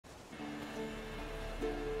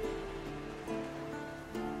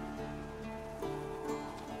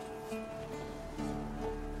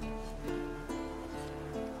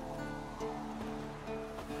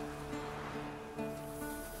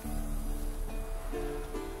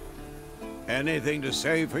Anything to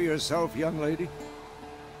say for yourself, young lady?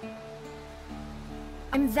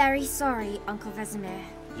 I'm very sorry, Uncle Vesemir.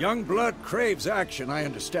 Young blood craves action, I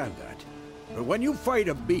understand that. But when you fight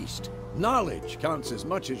a beast, knowledge counts as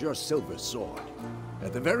much as your silver sword.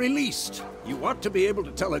 At the very least, you ought to be able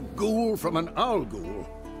to tell a ghoul from an owl ghoul.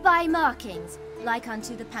 By markings, like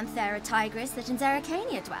unto the Panthera tigris that in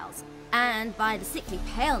Zerrikania dwells, and by the sickly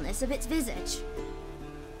paleness of its visage.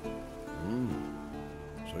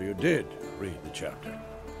 So you did read the chapter.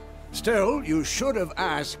 Still, you should have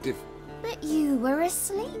asked if... But you were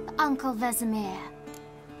asleep, Uncle Vesemir.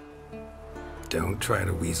 Don't try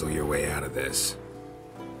to weasel your way out of this.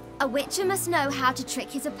 A witcher must know how to trick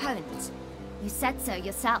his opponent. You said so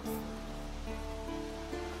yourself.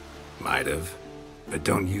 Might have. But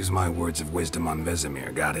don't use my words of wisdom on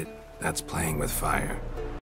Vesemir, got it? That's playing with fire.